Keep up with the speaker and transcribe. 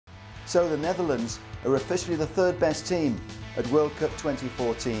So the Netherlands are officially the third best team at World Cup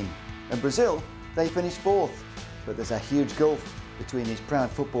 2014. And Brazil, they finished fourth. But there's a huge gulf between these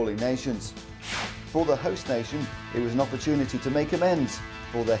proud footballing nations. For the host nation, it was an opportunity to make amends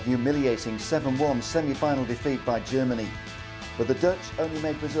for their humiliating 7-1 semi-final defeat by Germany. But the Dutch only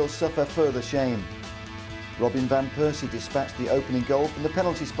made Brazil suffer further shame. Robin van Persie dispatched the opening goal from the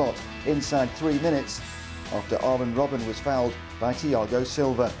penalty spot inside 3 minutes after Arjen Robben was fouled by Thiago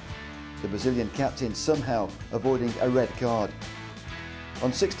Silva, the Brazilian captain somehow avoiding a red card.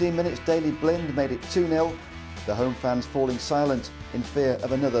 On 16 minutes, Daley Blind made it 2-0, the home fans falling silent in fear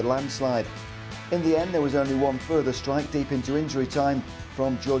of another landslide. In the end, there was only one further strike deep into injury time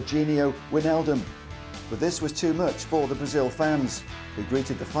from Georginio Wijnaldum. But this was too much for the Brazil fans, who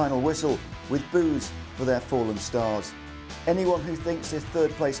greeted the final whistle with boos for their fallen stars. Anyone who thinks this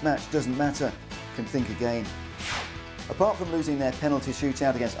third-place match doesn't matter can think again. Apart from losing their penalty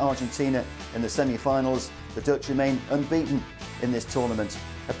shootout against Argentina in the semi-finals, the Dutch remain unbeaten in this tournament.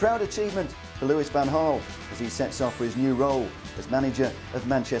 A proud achievement for Louis van Gaal as he sets off for his new role as manager of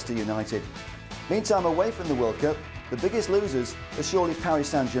Manchester United. Meantime, away from the World Cup, the biggest losers are surely Paris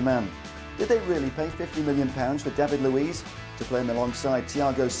Saint-Germain. Did they really pay £50 million for David Luiz to play him alongside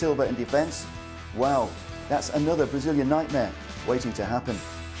Thiago Silva in defence? Wow, that's another Brazilian nightmare waiting to happen.